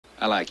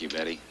I like you,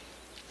 Betty.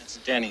 That's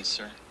Danny,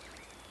 sir.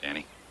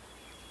 Danny.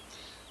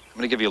 I'm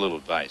gonna give you a little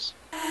advice.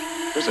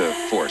 There's a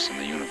force in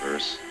the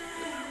universe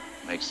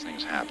that makes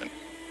things happen.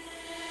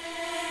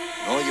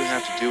 And all you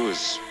have to do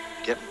is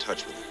get in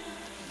touch with it.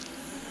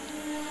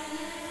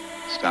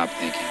 Stop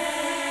thinking.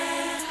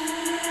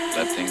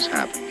 Let things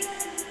happen.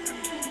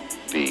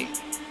 And be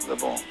the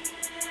ball.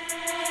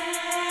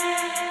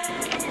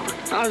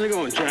 How's it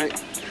going, Jack?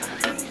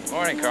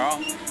 Morning,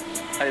 Carl.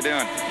 How you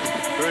doing?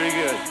 Pretty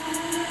good.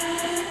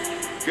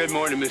 Good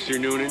morning, Mr.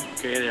 Noonan.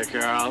 Okay there,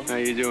 Carl. How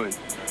you doing?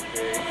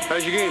 Okay.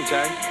 How's your game,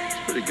 Ty? It's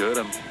pretty good.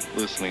 I'm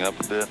loosening up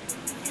a bit.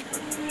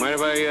 Mind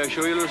if I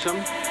show you a little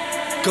something?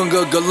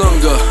 Gunga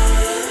Galunga,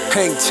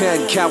 Hang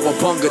 10,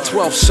 Cowabunga,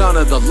 12th son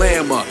of the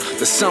Llama,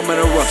 the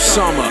summoner of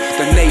summer,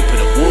 the nape of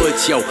the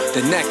woods, yo,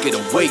 the neck of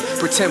the weight.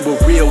 Pretend we're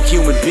real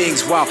human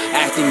beings while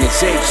acting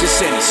as apes,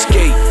 it's an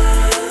escape.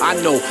 I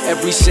know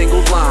every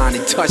single line,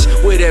 in touch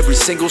with every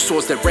single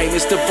source that reign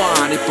is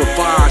divine. It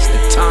provides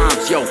the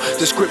times, yo,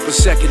 the script was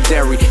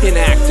secondary,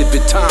 inactive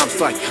at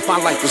times like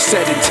my life was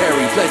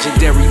sedentary.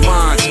 Legendary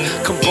minds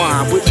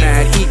combined with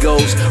mad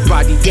egos.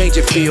 Rodney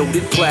Dangerfield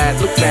in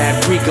plaid, look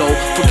mad, Rigo,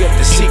 forget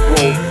the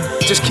sequel.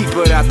 Just keep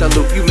it out the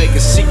loop, you make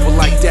a sequel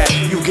like that,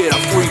 you get a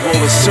free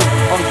roll of soup.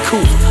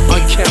 Uncouth,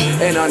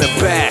 unkempt, and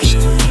unabashed.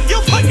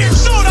 You put your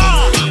suit on!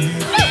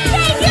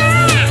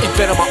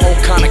 Been on my own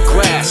kind of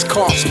grass,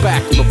 car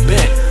spackle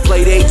bent.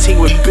 Played 18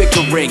 with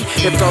bickering,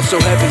 it felt so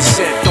heaven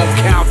sent, don't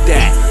count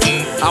that.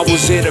 I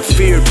was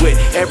interfered with,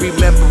 every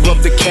member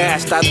of the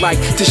cast I'd like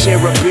to share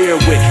a beer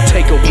with.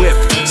 Take a whiff,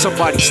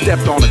 somebody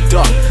stepped on a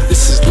duck.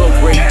 This is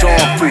low-grade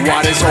dog food,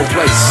 why this whole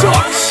place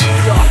sucks.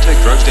 You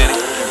take drugs, Danny?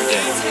 Every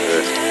day.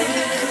 Good.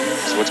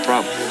 So what's the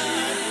problem?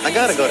 I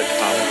gotta go to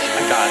college.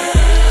 I got it.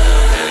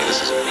 Danny, this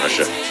isn't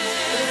Russia.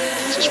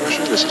 Is this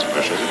Russia? This isn't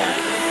Russia. We want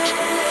to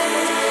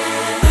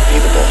be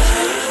the ball.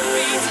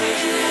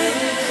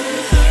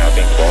 How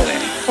being the ball,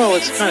 Danny? Well,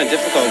 it's kind of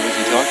difficult with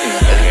you talking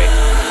like Okay,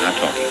 that. not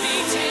talking.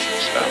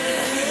 Stop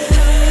talking.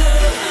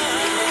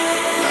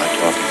 Not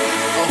talking.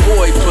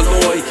 Ahoy,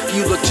 Polloy,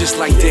 you look just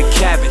like Dick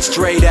Cavett,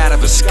 straight out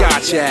of a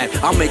Scotch ad.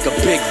 I'll make a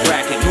big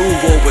racket,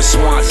 move over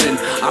Swanson.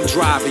 I'm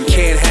driving,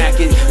 can't hack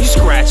it. You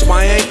scratch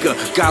my anchor,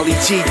 golly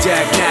gee,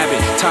 dag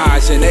nabbit,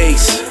 ties an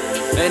ace.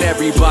 And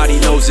everybody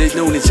knows it,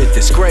 Noonan's a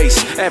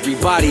disgrace.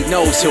 Everybody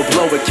knows he'll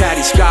blow a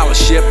Caddy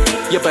scholarship.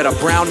 You bet a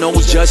brown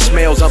nose just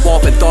smells. I've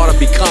often thought of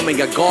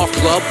becoming a golf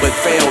club, but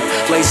failed.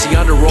 Lacy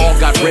Underall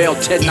got railed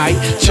tonight.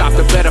 Chopped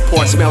the better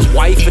part, smells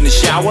wife in the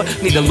shower.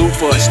 Need a loop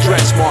for a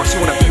stretch marks.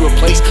 You wanna be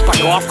replaced by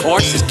golf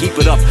carts? Just keep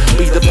it up,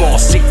 be the ball,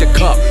 seek the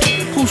cup.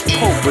 Who's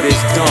Pope with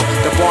this dump?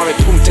 The Varmint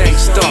Kong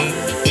stump.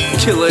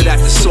 Kill it at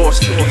the source.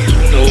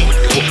 Know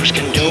what Gophers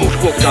can do.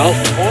 Well, golf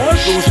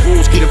course? Loose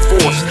rules get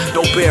enforced.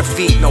 No bare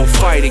feet, no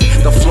fighting.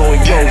 The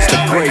flowing roads,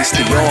 the grace,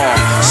 the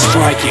awe,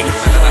 striking.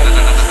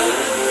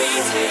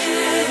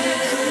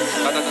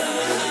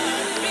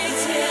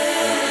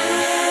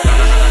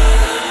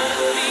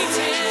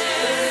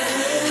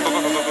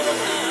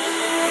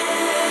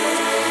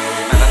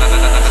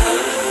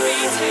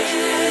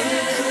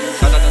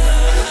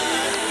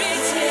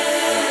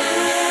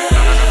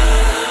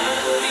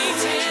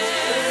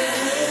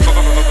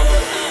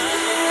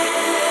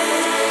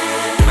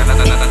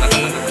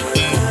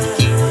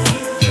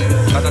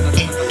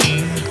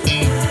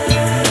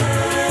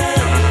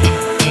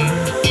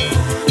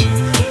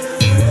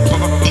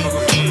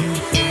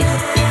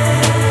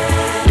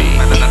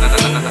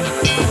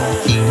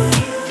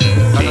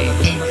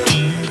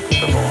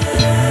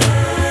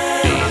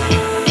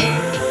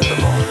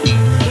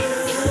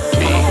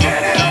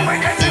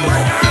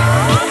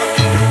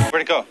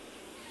 Where'd it go?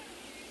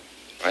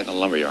 Right in the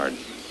lumberyard.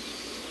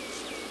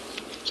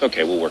 It's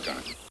okay, we'll work on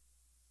it.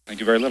 Thank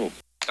you very little.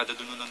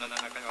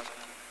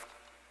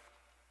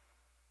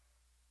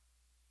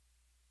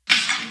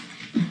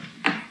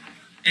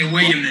 Hey,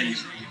 wait a minute.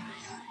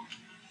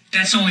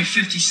 That's only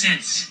 50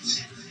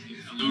 cents.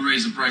 Lou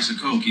raised the price of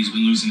Coke. He's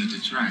been losing it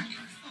to track.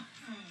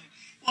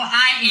 Well,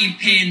 I ain't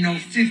paying no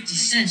 50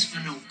 cents for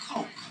no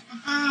Coke.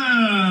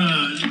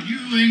 Ah,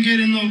 you ain't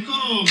getting no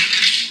Coke. What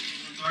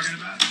I'm talking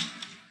about?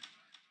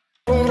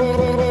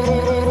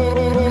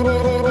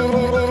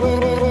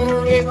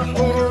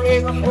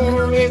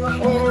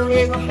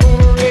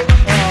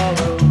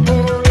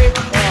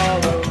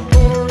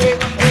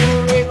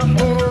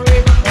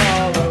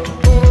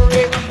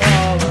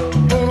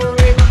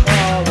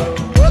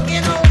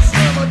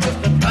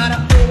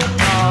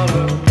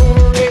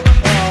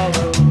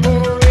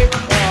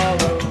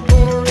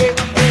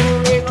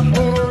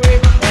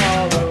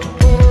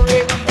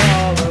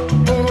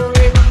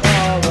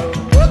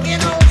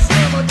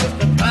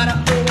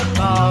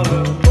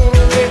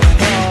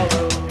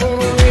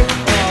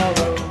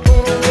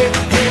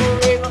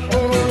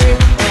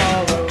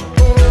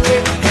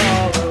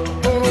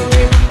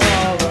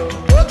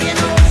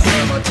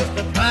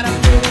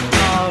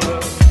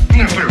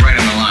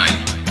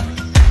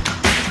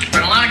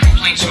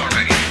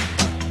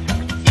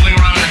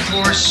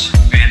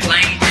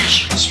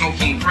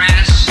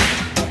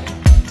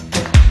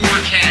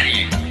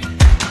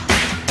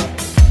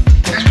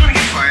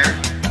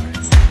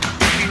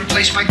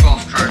 fix my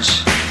golf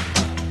carts.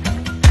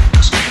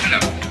 Let's keep it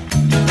up.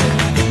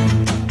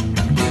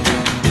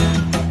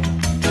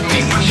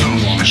 Only one young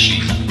war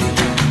machine.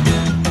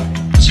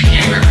 It's a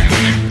hammer down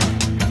there.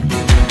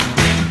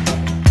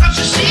 Don't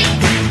you see?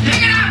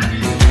 Hang it up!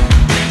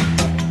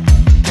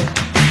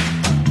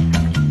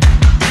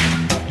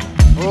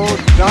 Oh,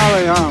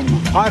 golly, I'm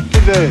hot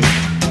today.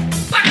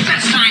 What's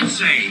that sign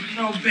say?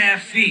 No bare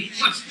feet.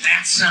 What's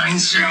that sign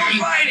say? No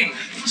fighting.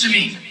 What's it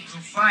mean? No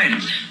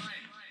fighting.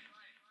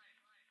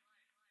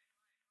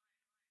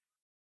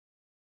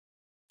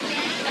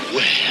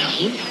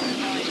 Well,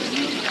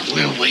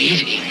 we're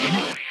waiting.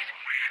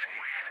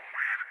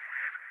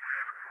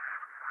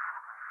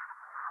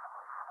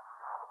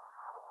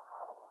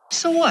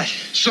 So what?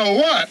 So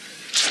what?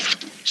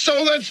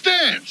 So let's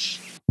dance.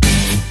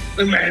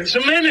 The man's a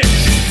menace.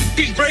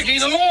 He's breaking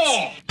the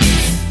law.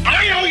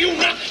 I owe you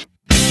nothing.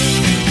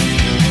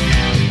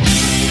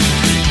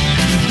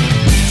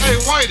 Hey,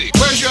 Whitey,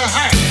 where's your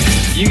hat?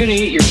 You're gonna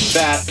eat your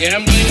fat.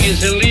 Gambling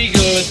is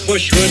illegal at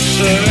Bushwood,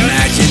 sir.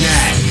 Imagine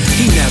that,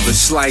 he never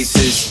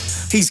slices.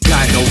 He's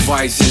got no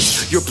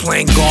vices. You're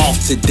playing golf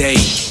today.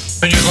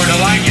 And you're going to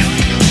like it.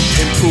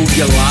 Improve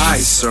your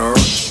lives, sir.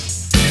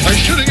 I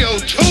should have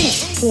yelled too.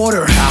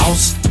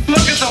 Porterhouse.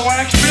 Look at the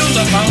wax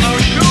buildup on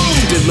those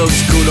shoes. It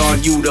looks good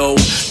on you though.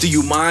 Do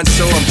you mind,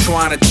 sir? I'm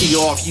trying to tee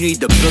off. You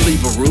need the Billy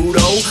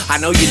Baruto. I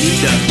know you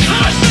need the.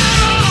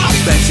 I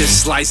bet you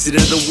slice it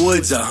in the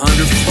woods. $100,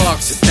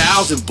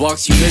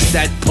 $1,000. You missed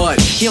that putt.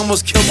 He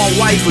almost killed my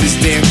wife with his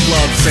damn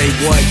club. Say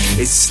what?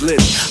 It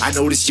slipped. I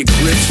noticed your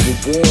grips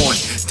were worn.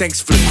 Thanks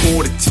for the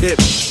quarter tip.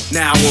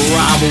 Now a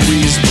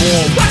rivalry is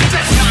born. What's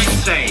that sign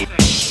say?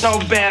 No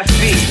bare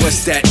feet.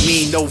 What's that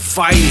mean? No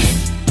fighting.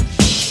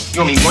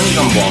 You only one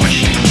young war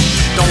machine.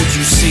 Don't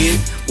you see it?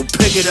 Well,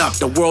 pick it up.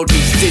 The world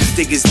needs ditch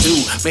diggers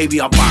too. Maybe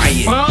I'll buy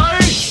it. Hi,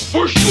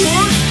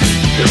 Bushwood.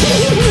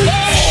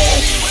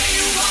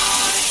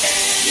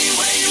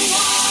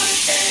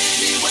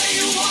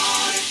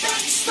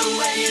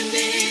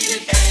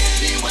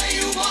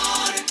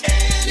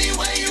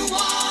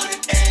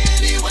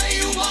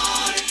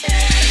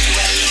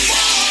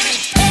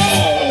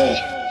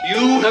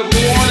 You have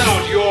worn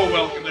out your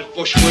welcome at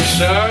Bushwood,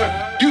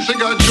 sir. You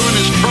think I'd join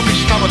his crummy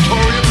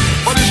sanatorium?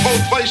 But his whole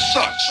place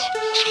sucks.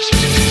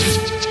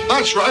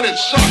 That's right, it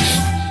sucks.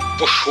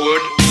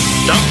 Bushwood,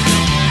 no.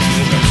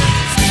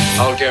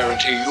 I'll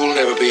guarantee you'll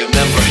never be a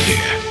member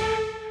here.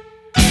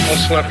 I'll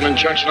slap an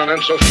injunction on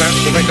them so fast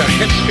it'll make their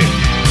head spin.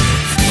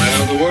 I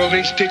know the world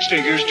needs ditch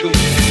diggers too.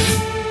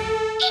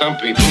 Some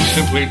people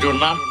simply do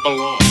not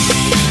belong.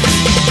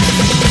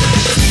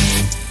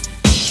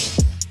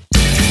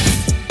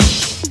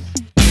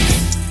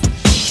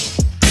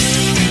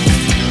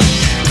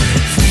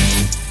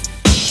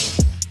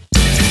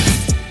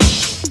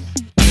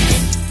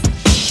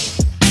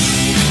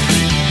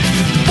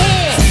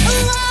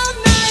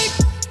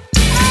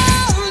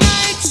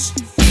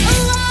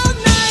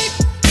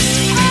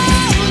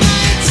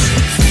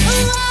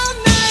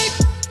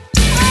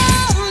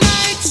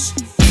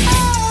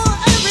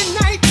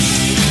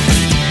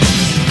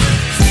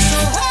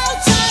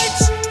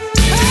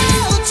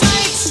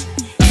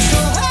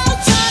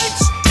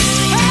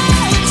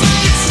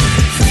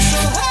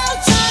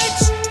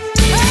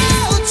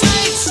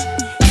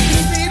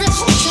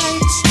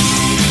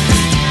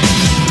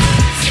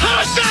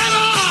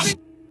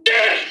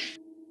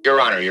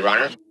 Your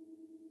Honor.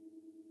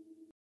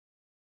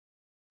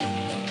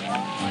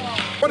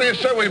 What do you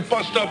say we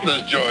bust up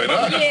this joint,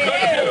 huh?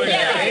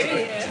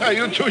 Yeah. Hey,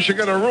 you two should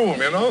get a room,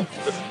 you know?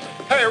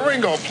 Hey,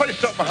 Ringo, play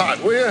something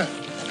hot, will you?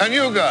 And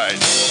you guys,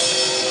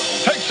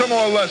 take some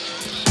more lessons.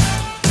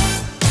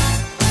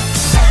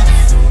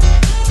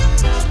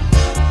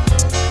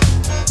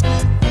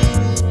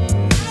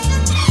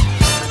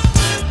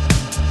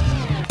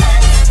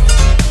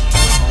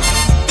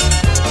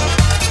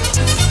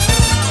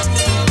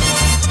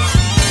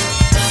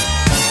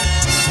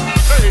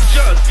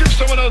 Give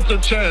someone else a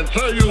chance.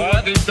 Hey, you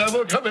lucky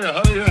devil. Come here,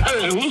 honey.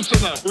 Hey,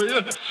 loosen up, will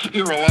you?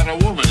 You're a lot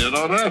of woman, you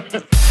know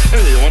that?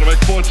 Hey, you want to make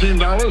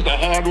 $14 the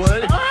hard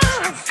way?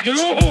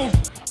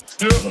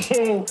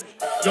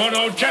 You're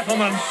no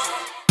gentleman.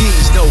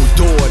 He's no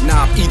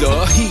doorknob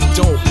either. He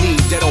don't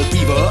need that old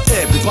beaver.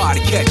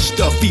 Everybody catch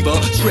the fever.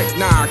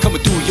 Strick9 coming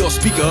through your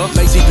speaker.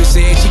 Lacy been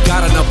saying she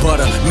got enough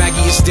butter.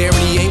 Maggie is staring,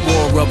 he ain't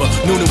war rubber.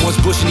 Noonan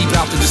wants bush and he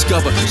bout to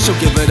discover. She'll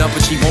give it up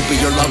but she won't be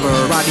your lover.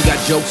 Rodney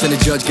got jokes and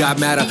the judge got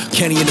madder.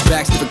 Kenny in the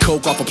back sniffing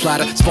coke off a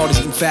platter. Sparta's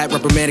eating fat,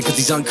 reprimanded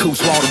cause he's uncouth.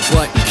 Swallowed a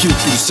butt, puke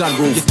through the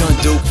sunroof. You're done,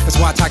 Duke. That's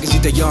why tigers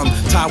eat their young.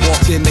 Ty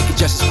walks in, making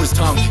gestures with his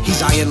tongue.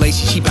 He's eyeing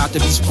Lacy, she bout to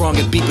be sprung.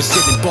 And Beaver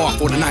sitting in bar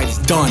for the night is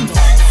done.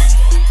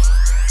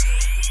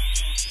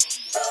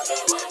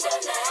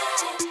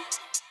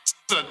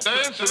 The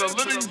dance of the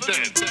living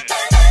dead.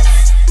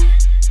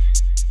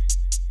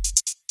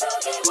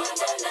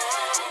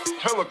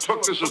 Tell the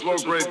cook this is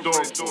low-grade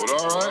dog food,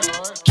 all right?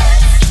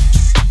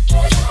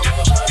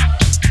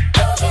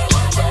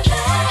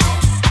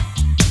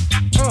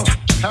 Oh,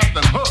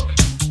 Captain Hook.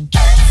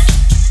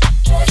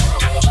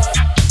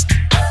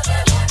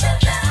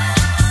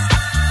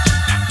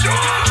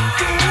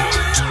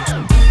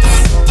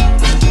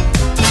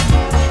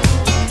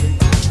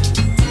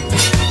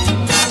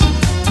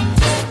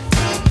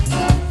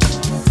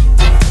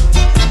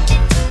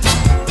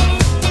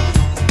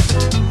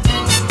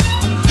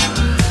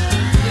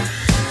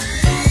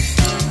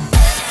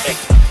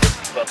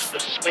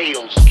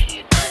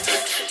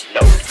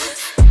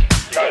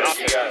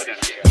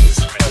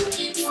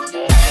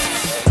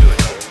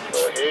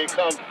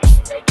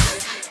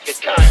 Get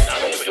time now,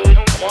 baby.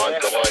 Come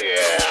on,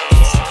 yeah.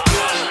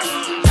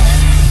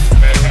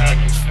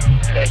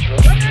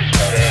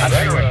 I'll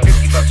tell you what,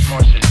 $50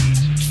 more scissors.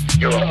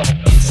 You're on.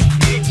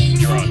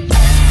 You're on.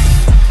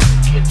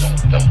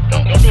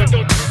 Don't.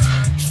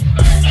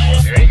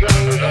 There you go.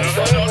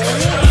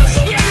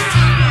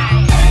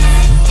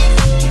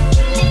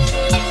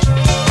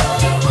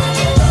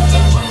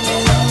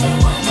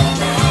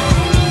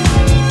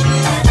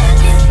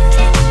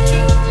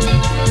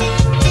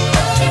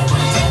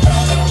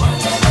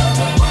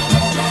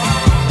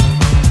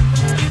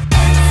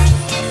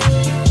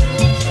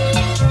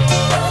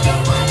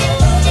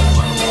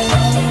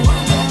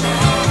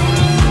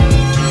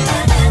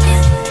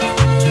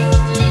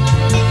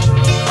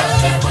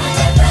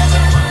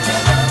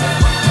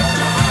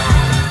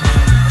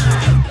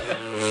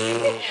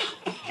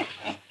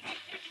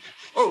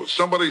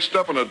 Somebody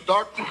step in a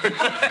duck?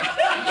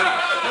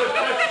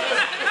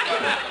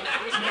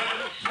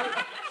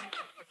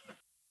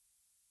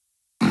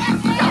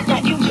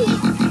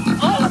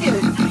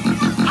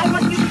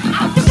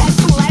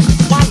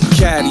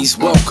 Caddies,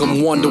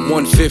 welcome 1 to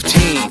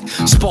 115.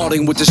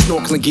 Spalding with the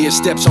snorkeling gear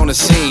steps on the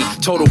scene.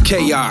 Total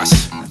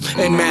chaos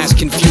and mass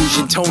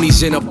confusion.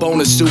 Tony's in a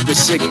bonus suit with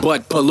sick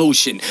butt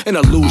pollution. An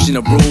illusion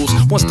of rules.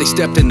 Once they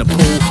stepped in the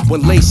pool,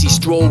 when Lacy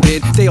strolled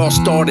in, they all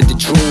started to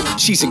drool.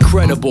 She's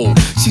incredible.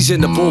 She's in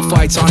the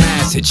bullfights on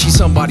acid. She's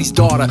somebody's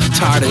daughter,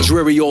 tired of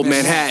dreary old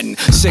Manhattan.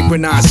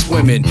 Synchronized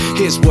swimming.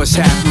 Here's what's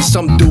happening.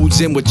 Some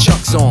dudes in with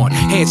chucks on,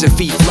 hands and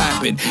feet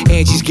flapping.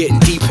 Angie's getting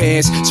deep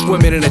hands,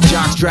 swimming in a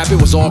jockstrap. It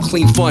was all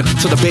clean fun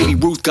till the baby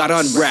Ruth got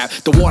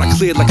unwrapped. The water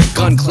cleared like a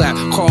gun clap.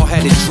 Carl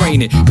had to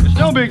drain it. It's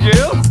no big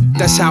deal.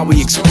 That's how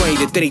he explained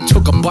it. Then he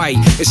took a bite.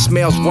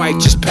 Ismail's wife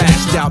just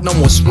passed out. No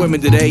more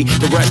swimming today.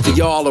 The rest of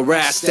y'all are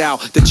assed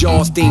out. The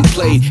Jaws theme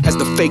played as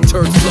the fake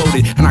turd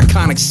floated. An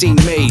iconic scene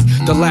made.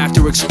 The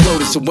laughter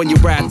exploded. So when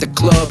you're at the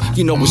club,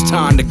 you know it's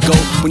time to go.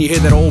 When you hear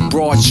that old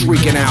broad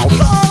shrieking out,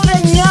 oh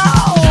no!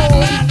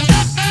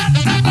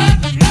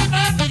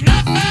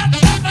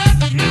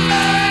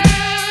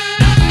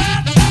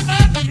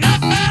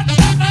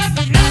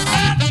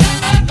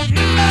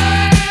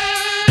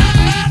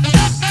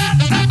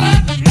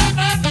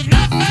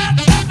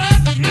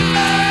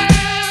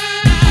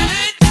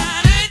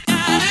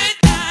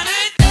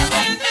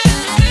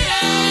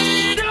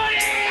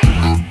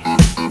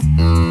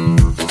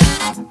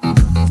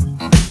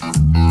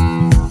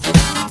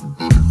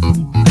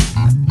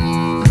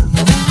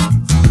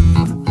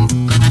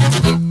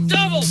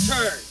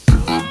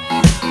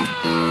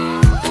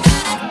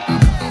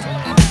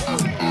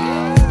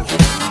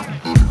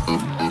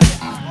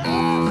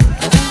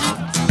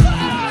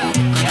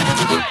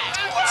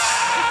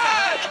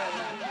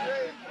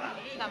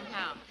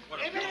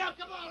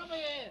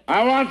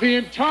 I want the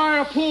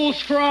entire pool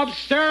scrubbed,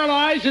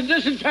 sterilized, and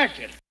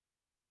disinfected.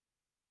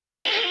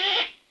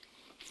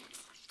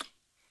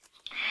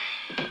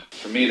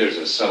 For me, there's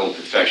a subtle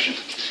perfection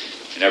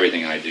in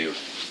everything I do.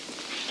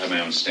 I have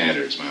my own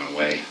standards, my own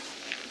way.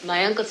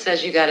 My uncle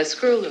says you got a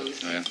screw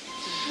loose. Oh, yeah?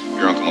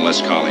 Your uncle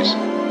molests collies.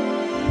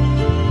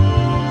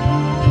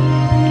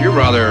 You're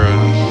rather,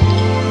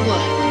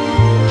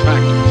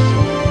 attractive.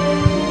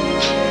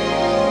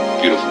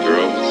 Beautiful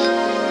girl with a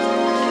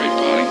great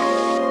body.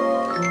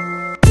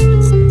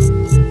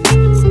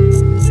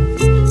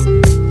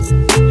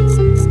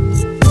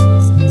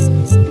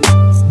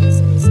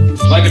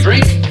 Like a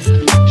drink?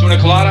 Tuna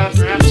colada,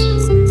 perhaps?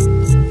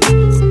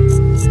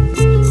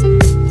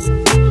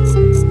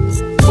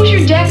 Who's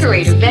your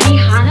decorator, Benny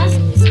Hanna?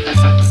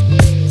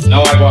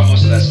 No, I bought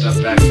most of that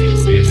stuff back from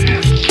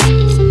Vietnam.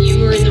 You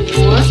were in the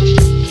war?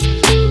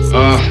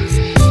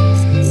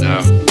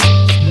 No.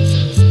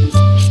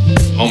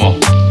 Homo.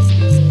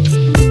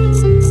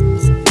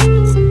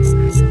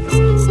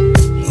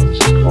 You know what this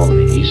is called in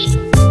the East?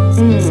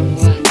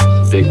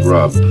 What? Big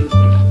rub.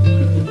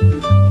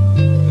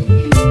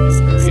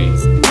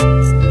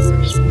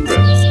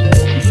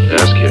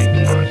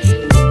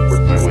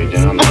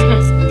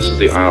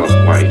 The Isle of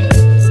Wight. I'm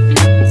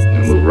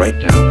gonna move right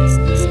down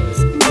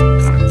the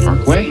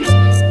Parkway.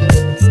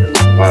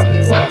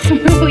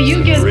 Will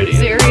you get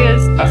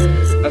serious?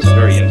 That's a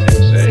very intimate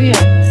say.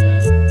 Yeah.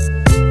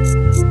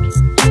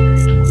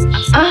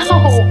 Ow!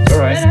 All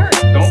right. That hurt.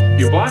 Don't.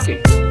 You're blocking.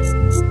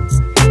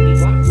 You're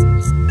blocking.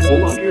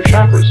 Hold on to your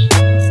chakras.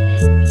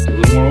 Just a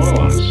little more oil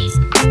on us.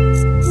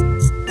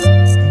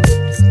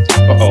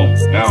 Uh-oh.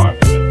 Now I'm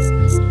gonna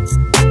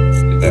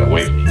get that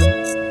away from you.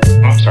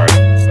 Oh, I'm sorry.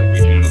 It's like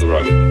reaching under the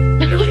rug.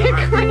 You're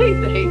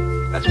crazy.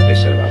 That's what they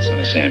said about Son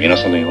of Sam. You know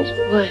something else?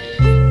 What?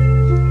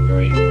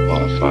 Very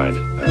qualified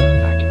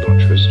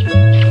acupuncturist.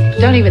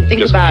 Don't even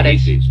think about it.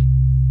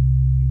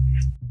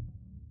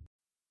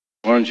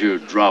 Why don't you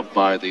drop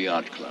by the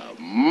yacht club?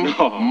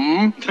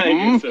 Oh,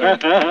 thank you, sir.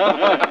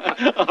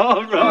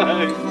 All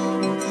right.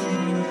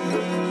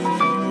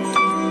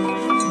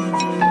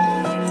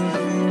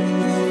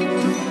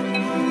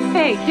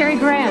 Hey, Cary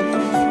Grant.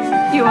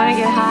 You want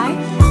to get high?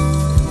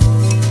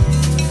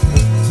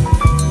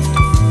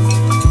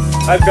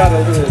 I've got a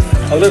little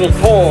a little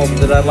poem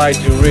that I'd like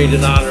to read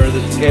in honor of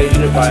this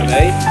occasion, if I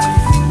may.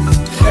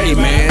 Hey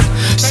man,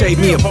 save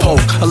me a poke.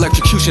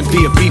 Electrocution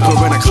via beeper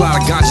and a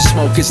cloud of ganja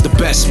smoke is the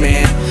best,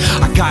 man.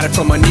 I got it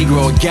from a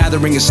Negro, a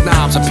gathering of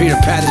snobs. I peer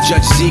to pat the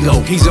judge's ego.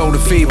 He's old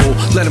and feeble,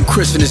 let him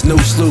christen his new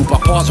sloop. I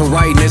pause for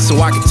writing it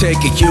so I can take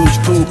a huge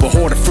poop. A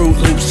horde of Fruit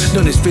Loops,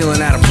 none is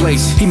feeling out of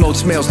place. He mowed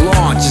Smells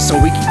lawn just so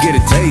he can get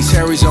a taste.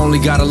 Harry's only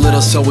got a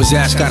little, so his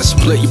ass gotta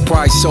split. Your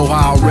price so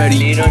high already,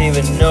 You don't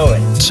even know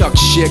it. Chuck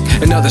Schick,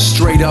 another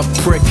straight up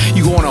prick.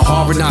 You going to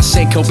Harvard, not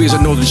St. Kobe's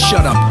or Northern,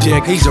 shut up,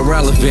 dick. He's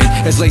irrelevant,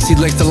 as Lacy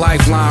licks the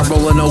lifeline,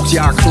 rolling Oaks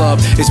Yacht Club.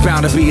 It's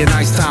bound to be a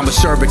nice time of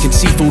sherbet and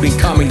seafood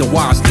incoming, the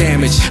wild's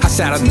damage. I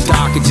sat on the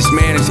dock and just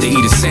managed to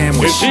eat a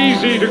sandwich. It's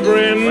easy to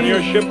grin when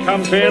your ship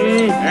comes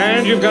in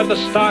and you've got the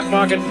stock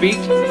market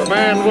beat. The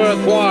man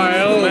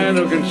worthwhile, the man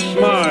who can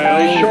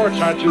smile, his shorts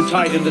aren't too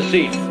tight in the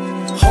seat.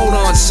 Hold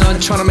on, son,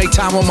 trying to make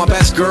time with my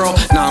best girl.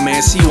 Nah,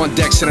 man, see you on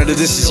deck, Senator,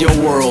 this is your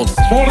world.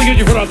 Only get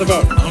your foot out the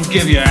boat. I'll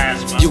give you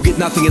asthma. You'll get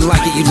nothing and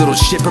like it, you little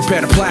shit,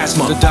 prepare the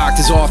plasma. The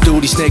doctor's off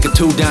duty, snake a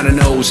tube down the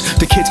nose.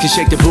 The kids can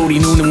shake the booty,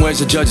 Noonan wears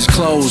the judge's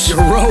clothes. Your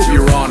robe,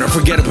 your honor,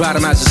 forget about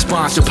him as a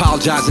sponsor.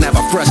 Apologize and have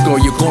a fresco,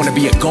 you're gonna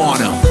be a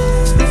goner.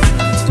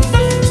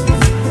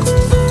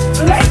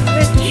 Bless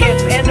this ship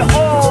and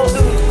all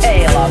who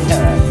sail on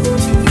her.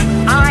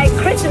 I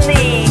christen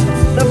thee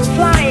the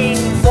Flying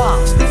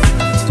Wasp.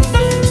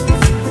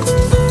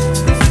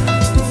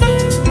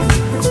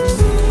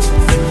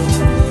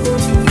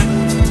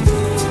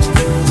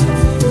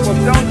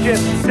 Don't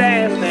just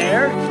stand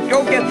there.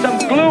 Go get some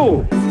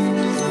glue.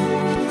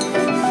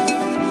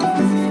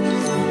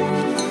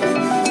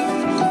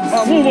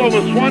 Move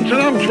over, Swanson.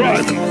 I'm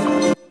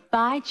driving.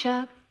 Bye,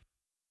 Chuck.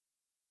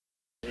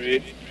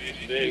 Big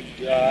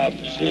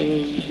jobs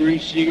and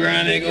greasy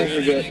grinding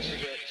Gopher guts.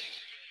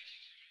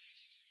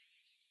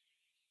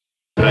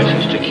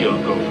 License to kill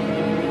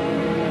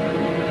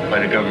Gopher by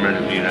the government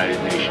of the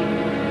United Nations.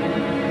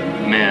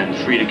 A man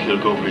free to kill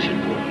Gopher is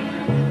important.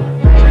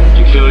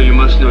 To kill, you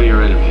must know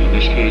your enemy. In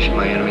this case,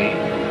 my enemy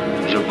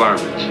is a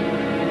varmint.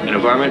 And a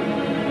varmint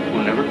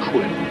will never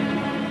quit.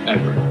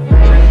 Ever.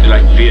 They're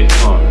like Viet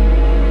Cong.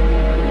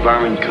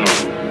 Varmint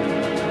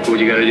Kong. What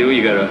you gotta do?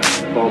 You gotta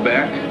fall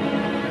back.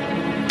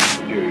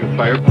 Superior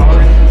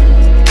firepower.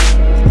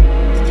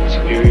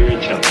 Superior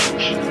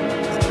intelligence.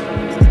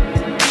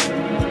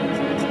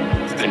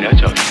 And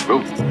that's all you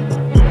wrote.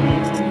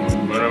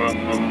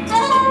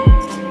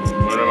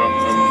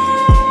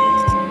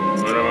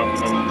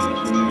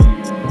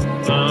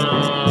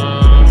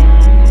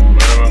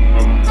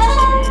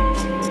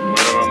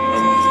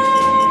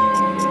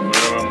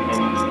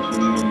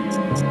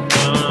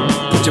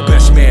 Put your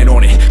best man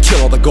on it,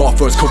 kill all the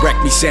golfers.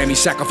 Correct me, Sammy,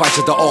 sacrifice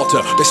at the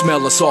altar. They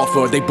smell of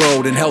sulfur, they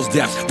burrowed in hell's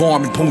depths.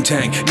 Varmint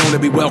Poontang, known to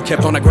be well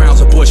kept on the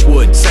grounds of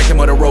Bushwood. Second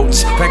of the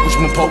rodents,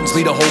 vanquishment potents,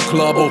 lead a whole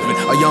club open.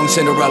 A young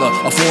Cinderella,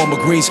 a former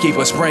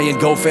greenskeeper, spraying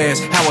go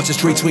fast. How much a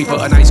street sweeper,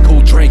 a nice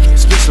cool drink.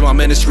 Speaks to my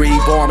ministry,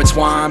 Varmint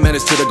swine,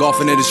 menace to the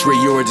golfing industry.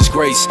 You're a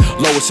disgrace,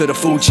 lowest to the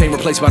food chain,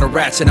 replaced by the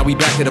rats. And now we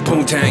back to the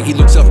Poontang. He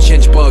looks up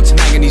chinch bugs,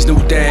 hanging these new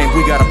dang.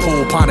 We got a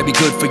pool, pond to be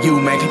good for you,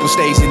 man. People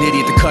stays an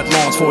idiot to cut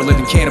lawns for a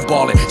living,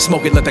 cannonball it.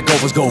 Smoke it, let the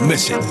Gophers go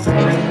missing.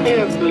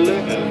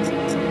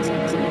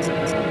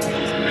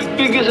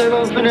 Because I've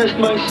unfinished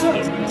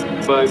myself.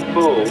 My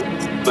foe,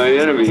 my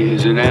enemy,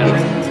 is an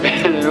animal.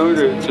 And in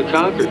order to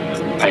conquer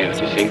him, I have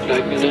to think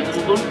like an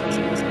animal.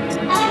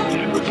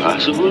 Whenever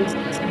possible,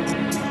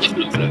 to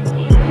look like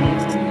one.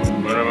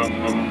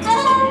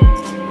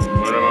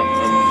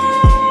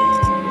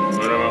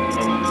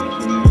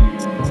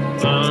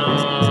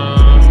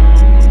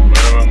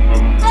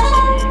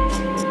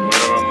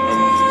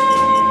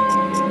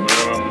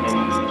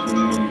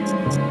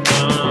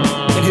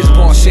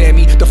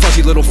 Sammy, the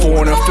fuzzy little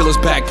foreigner, fill his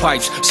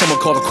bagpipes. Someone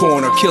call the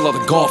coroner, kill all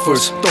the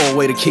golfers. Throw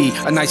away the key,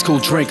 a nice cool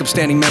drink,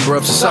 upstanding member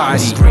of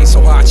society. Green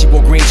so hot, she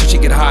wore green so she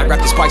get high. Wrap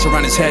the spikes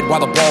around his head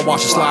while the ball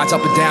washer slides up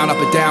and down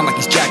like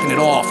he's jacking it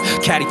off.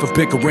 Caddy for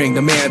bickering,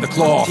 the man of the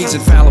claw. He's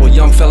and fallow, a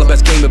young fella,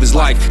 best game of his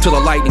life. Till the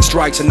lightning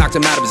strikes and knocked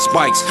him out of his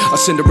spikes. A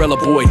Cinderella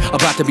boy,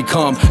 about to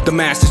become the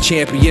master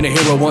champion, a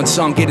hero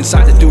unsung. Get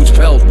inside the dude's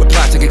pelt with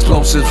plastic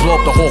explosives, blow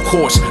up the whole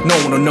course. No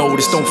one will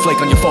notice, don't flake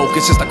on your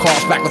focus. It's the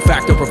cost back the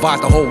factor,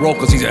 provides the whole role,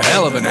 cause he's a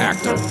hell of an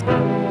actor.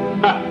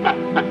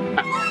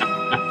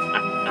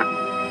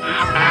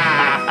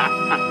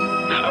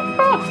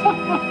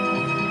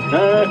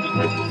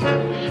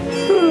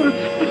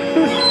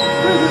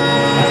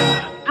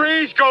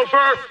 Freeze,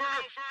 Gopher!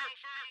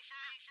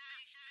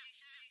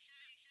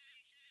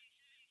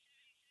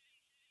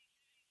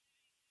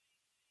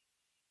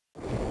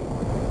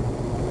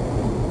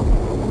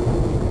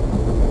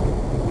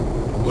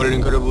 What an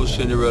incredible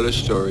Cinderella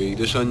story.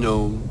 This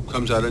unknown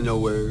comes out of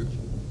nowhere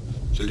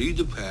to lead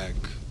the pack.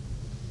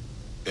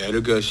 At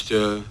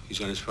Augusta, he's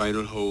on his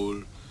final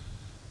hole.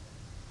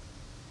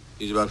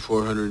 He's about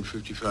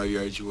 455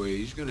 yards away.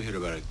 He's gonna hit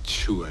about a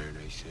 2-iron,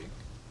 I think.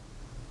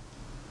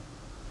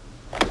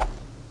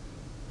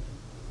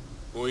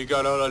 When we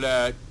got all of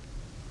that,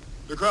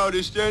 The crowd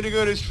is standing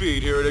on its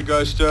feet here at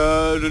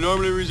Augusta. The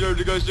normally reserved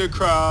Augusta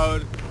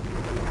crowd.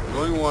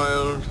 Going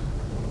wild.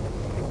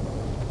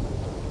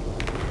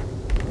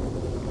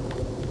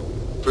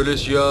 For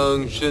this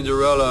young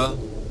Cinderella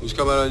who's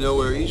come out of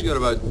nowhere, he's got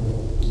about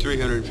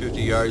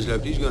 350 yards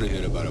left. He's going to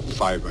hit about a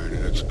 5-iron,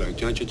 I expect,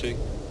 don't you think?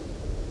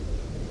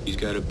 He's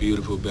got a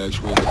beautiful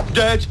backswing.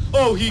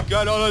 Oh, he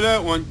got all of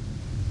that one.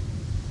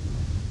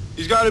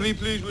 He's got to be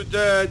pleased with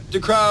that. The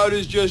crowd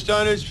is just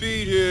on its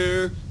feet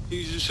here.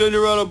 He's a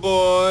Cinderella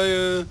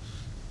boy.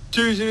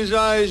 Tears in his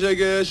eyes, I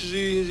guess, as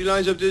he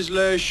lines up this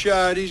last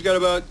shot. He's got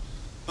about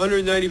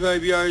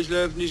 195 yards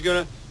left,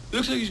 and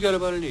looks like he's got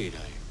about an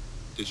 8-iron.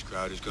 This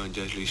crowd has gone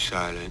deadly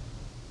silent.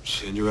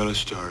 Cinderella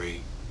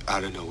story,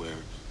 out of nowhere.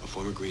 A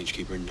former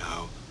greenskeeper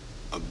now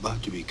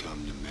about to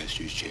become the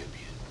Masters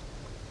champion.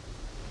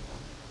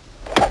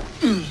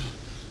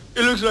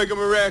 It looks like a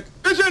wreck.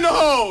 It's in the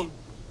hole!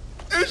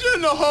 It's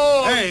in the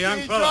hole! Hey,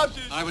 young fella,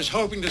 I was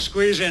hoping to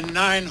squeeze in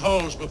 9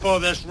 holes before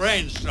this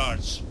rain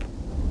starts.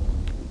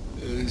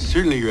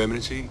 Certainly, Your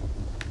Eminency.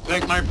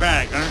 Take my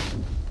bag, huh?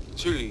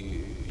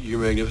 Certainly, Your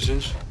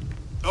Magnificence.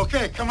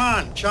 Okay, come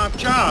on, chop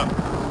chop.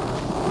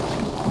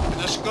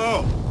 Let's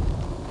go.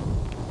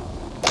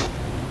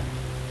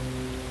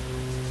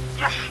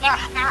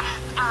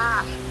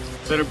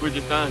 Better put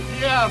your time.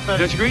 Yeah, but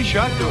that's a great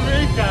shot, though.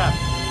 Marina.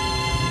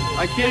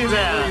 I can't even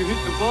believe you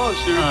hit the ball,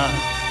 sir.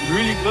 You're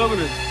really gloving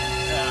it.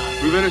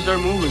 We better start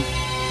moving.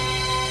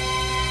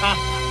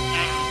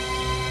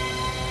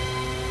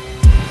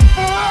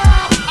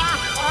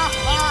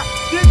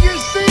 Did you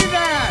see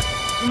that?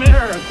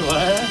 Miracle,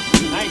 eh?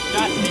 Nice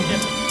shot,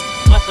 Bishop.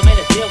 Must have made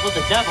a deal with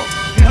the devil.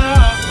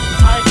 Yeah,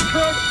 I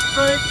could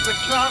break the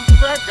club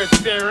record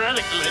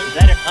theoretically.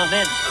 Better come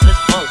in, or this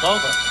flow's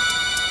over.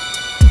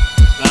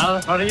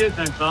 Well, what do you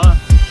think, fella?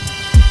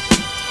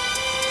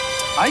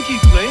 I keep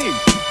playing.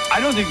 I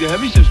don't think the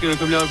heavy stuff's gonna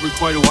come down for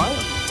quite a while.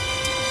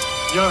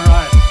 You're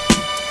right.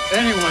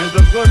 Anyway,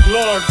 the good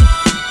Lord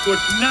would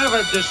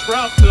never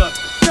disrupt the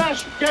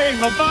best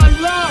game of my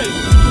life.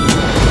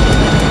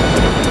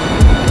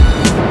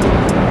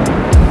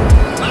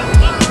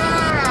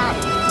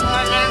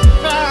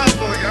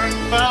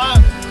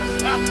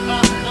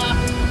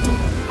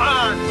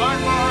 One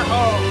more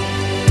hole.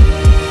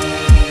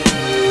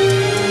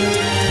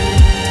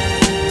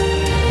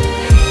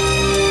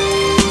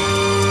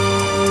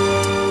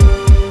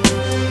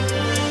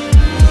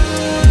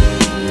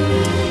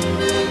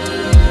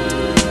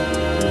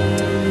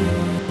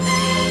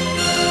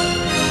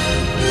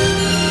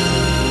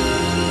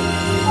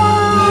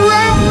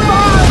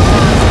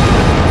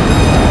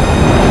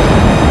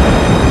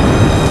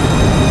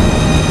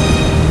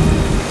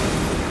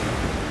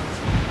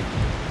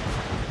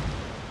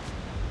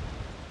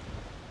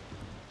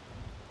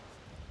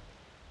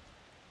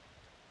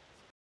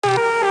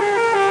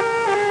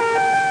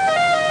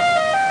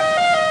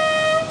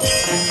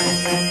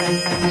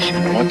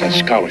 That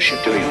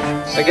scholarship, do you?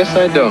 I guess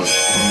I don't.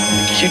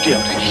 You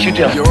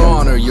do.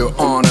 Your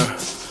honor,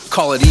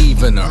 call it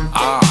even or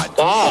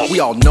odd. We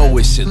all know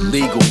it's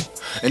illegal,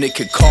 and it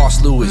could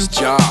cost Lou his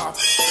job.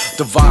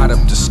 Divide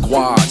up the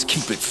squads,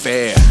 keep it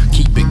fair,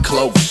 keep it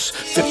close.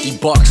 $50,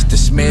 the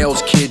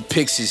Smales kid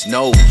picks his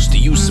nose. Do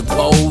you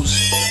suppose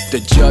the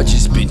judge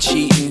has been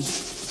cheating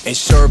and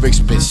Cervix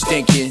been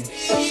stinking?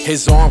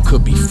 His arm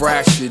could be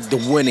fractured, the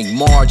winning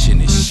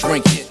margin is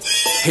shrinking.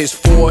 His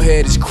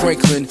forehead is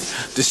crinkling,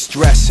 the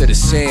stress of the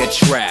sand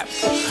trap.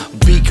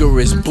 Beaker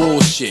is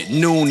bullshit,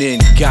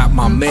 Noonan got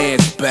my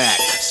man's back.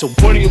 So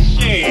what do you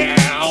say,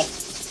 Al?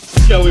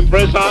 Shall we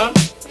press on?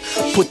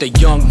 Put the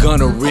young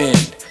gunner in.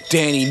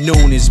 Danny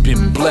Noonan's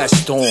been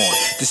blessed on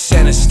the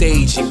center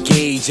stage,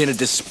 engaged in a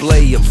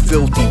display of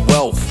filthy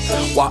wealth,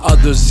 while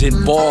others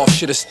involved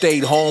should have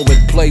stayed home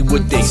and played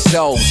with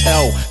themselves.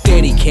 Hell,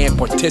 Danny can't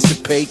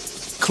participate,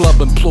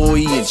 club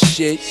employee and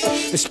shit,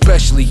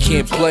 especially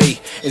can't play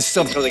in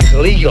something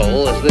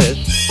illegal as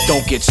this.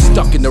 Don't get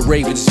stuck in the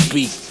Ravens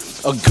speak,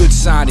 a good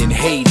sign in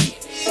Haiti.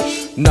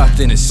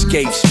 Nothing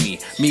escapes me,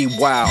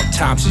 meanwhile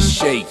times is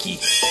shaky.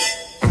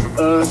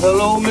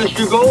 Hello,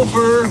 Mr.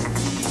 Gopher.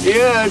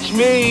 Yeah, it's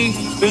me,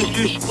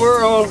 Mr.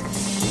 Squirrel.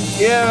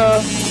 Yeah,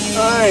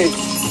 hi.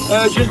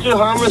 Just a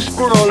harmless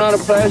squirrel, not a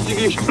plastic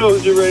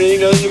explosive or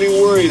anything, nothing to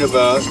be worried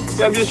about.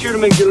 Yeah, I'm just here to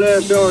make your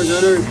last hours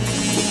on Earth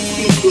as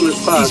peaceful as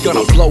possible. He's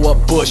gonna blow up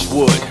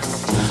Bushwood,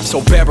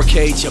 so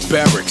barricade your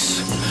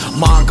barracks.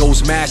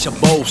 Mongos mash a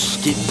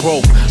boast, get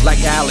broke like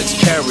Alex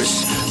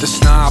Karras. The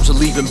snobs are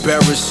leaving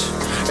berries,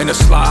 and the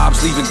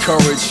slobs leaving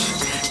courage.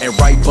 And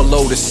right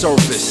below the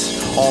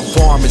surface, all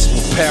varmints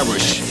will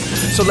perish.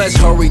 So let's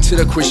hurry to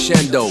the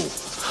crescendo.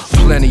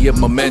 Plenty of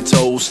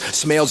mementos.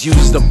 Smales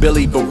uses the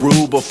Billy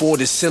Baroo before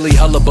the silly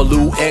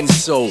hullabaloo ends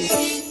so.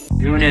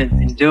 Tune in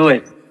and do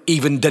it.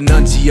 Even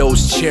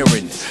D'Annunzio's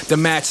cheering. The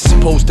match is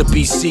supposed to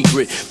be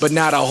secret, but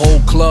now the whole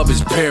club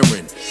is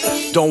peering.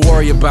 Don't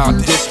worry about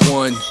this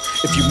one.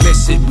 If you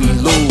miss it, we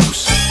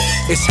lose.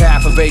 It's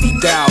half of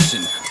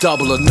 80,000.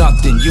 Double or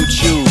nothing, you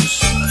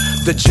choose.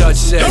 The judge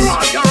says,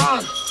 You're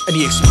on. and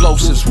the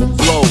explosives will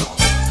blow.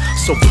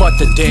 So putt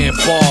the damn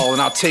ball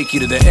and I'll take you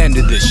to the end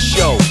of this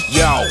show,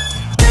 yo.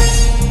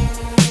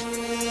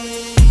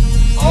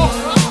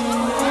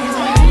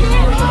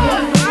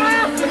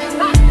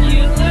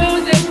 You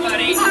lose it,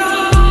 buddy.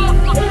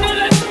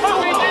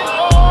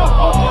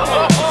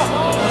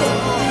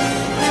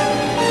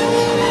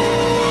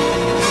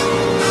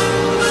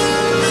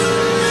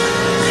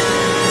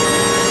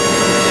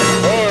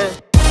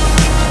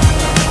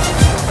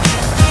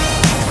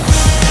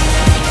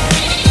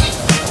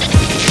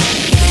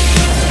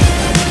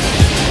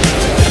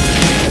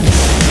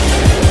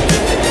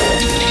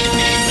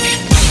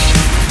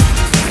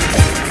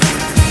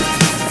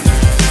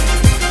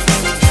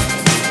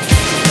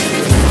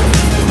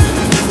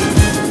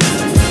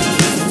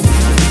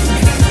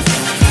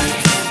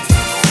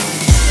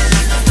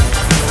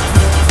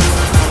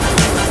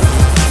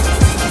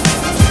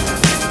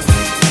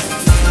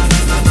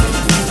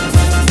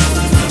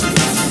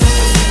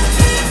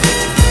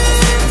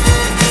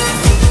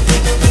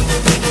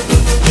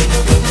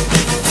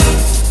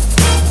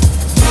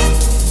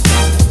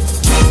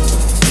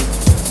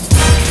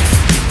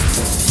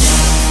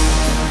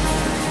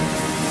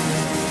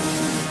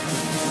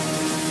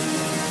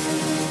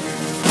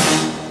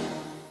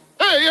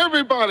 Hey,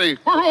 everybody,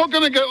 we're all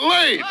gonna get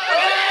laid.